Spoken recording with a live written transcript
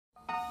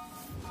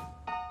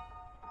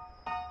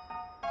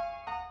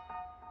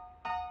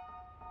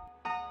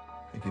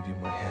give you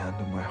my hand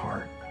and my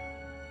heart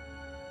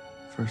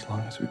for as long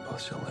as we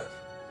both shall live.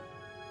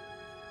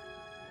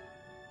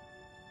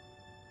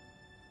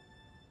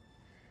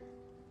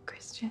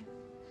 Christian,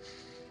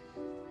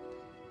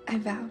 I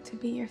vow to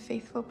be your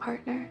faithful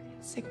partner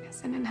in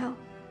sickness and in health.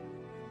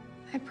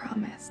 I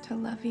promise to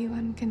love you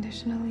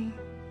unconditionally,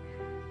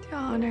 to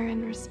honor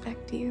and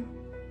respect you,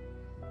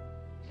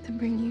 to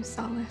bring you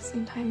solace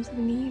in times of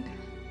need.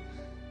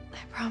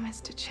 I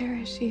promise to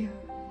cherish you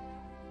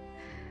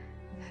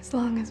as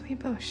long as we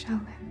both shall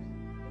live.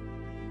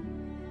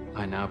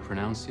 I now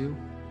pronounce you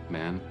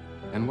man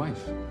and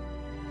wife.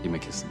 You may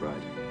kiss the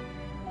bride.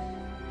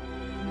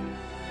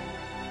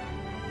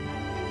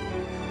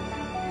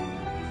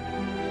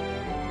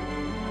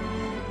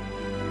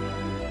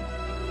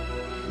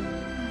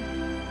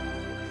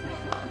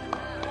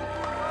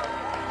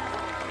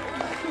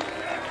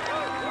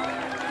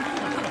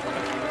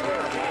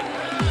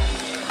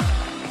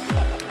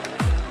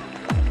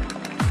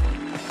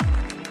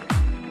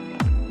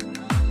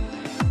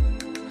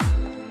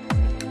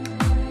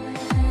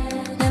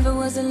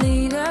 Was a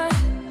leader,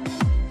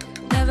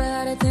 never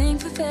had a thing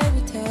for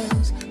fairy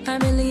tales.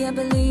 Not really a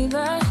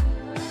believer.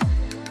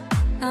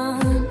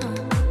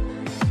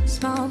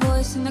 Small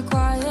voice in the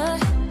choir.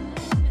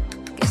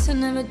 Guess I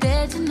never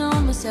dared to know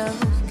myself.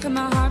 Could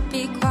my heart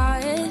be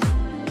quiet?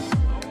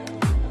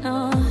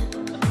 No.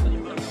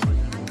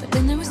 But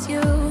then there was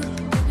you.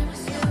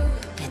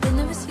 Yeah, then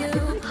there was you.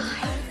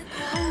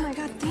 Oh my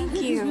God, thank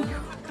you.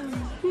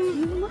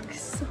 You look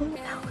so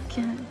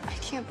elegant. I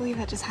can't believe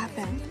that just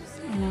happened.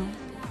 I know.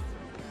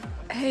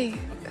 Hey,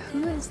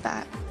 who is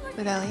that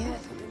with Elliot?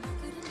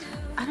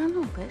 I don't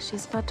know, but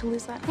she's about to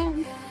lose that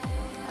hand.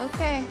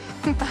 Okay.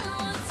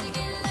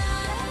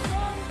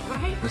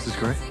 Right? This is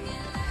great.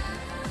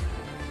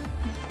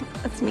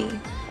 That's me.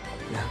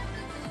 Yeah.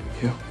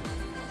 You.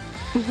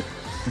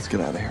 Let's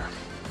get out of here.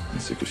 I'm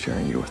sick of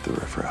sharing you with the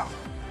riffraff.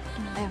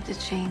 I have to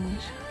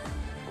change.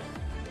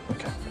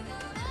 Okay.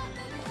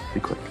 Be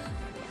quick.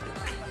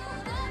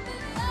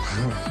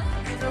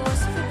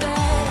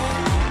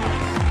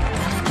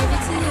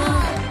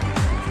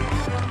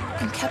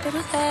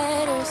 Capital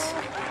letters.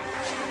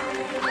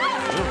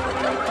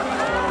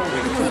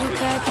 You put it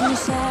back in the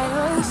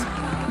shadows.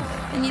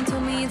 And you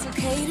told me it's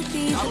okay to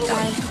be the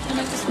guy and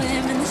I can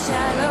swim in the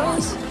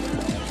shallows.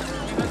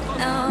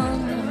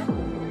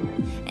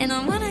 And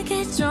I wanna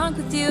get drunk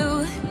with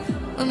you.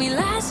 When we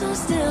lie so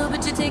still,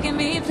 but you're taking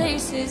me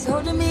places,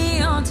 holding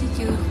me onto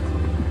you.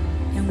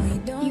 And we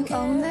don't You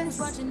own this?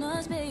 watching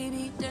us,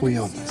 baby. We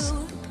own this.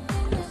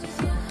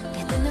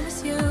 Yeah, then there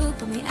was you,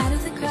 put me out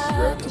of the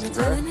crowd, cause you're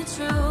telling the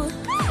truth.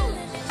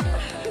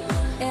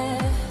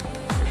 Yeah,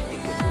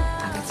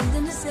 I got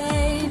something to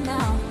say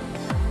now.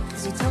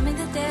 Cause you told me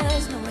that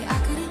there's no way I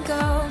couldn't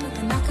go,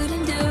 nothing I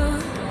couldn't do.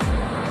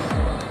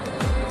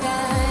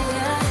 Yeah,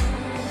 yeah.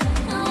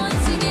 I want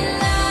to get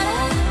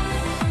louder,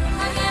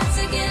 I got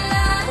to get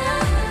louder.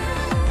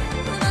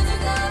 We want to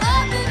go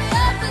up, baby,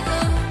 up we go.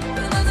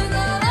 We want to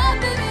go up,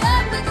 baby,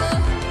 up we go.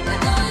 We're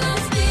blowing on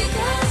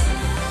speakers,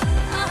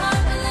 our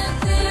heart will let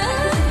clear.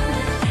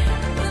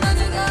 We want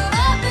to go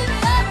up, baby,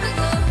 up we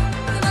go.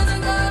 We want to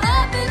go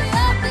up, baby,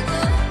 up we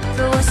go.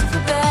 For worse or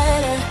for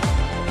better,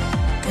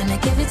 gonna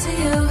give it to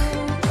you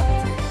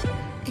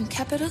in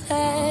capital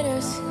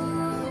letters.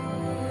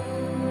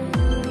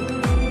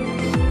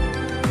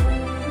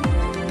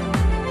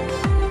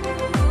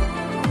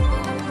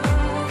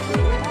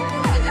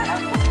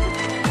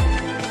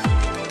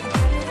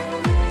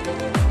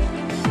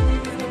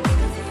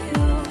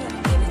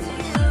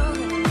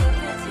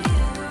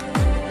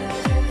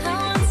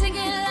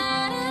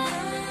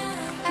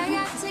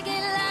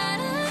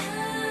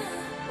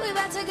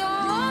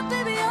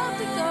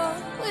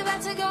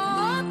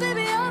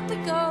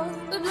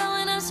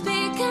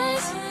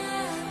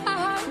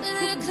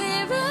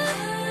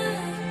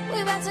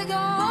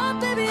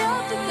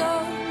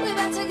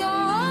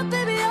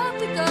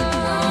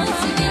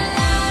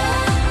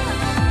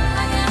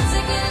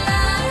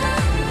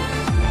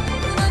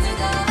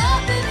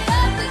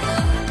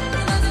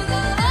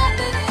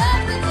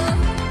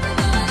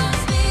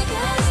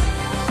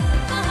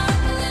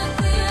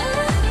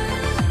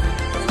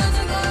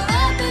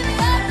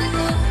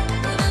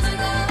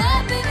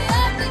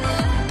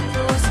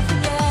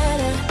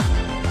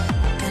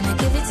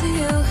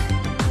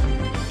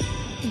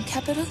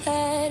 Capital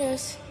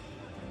letters.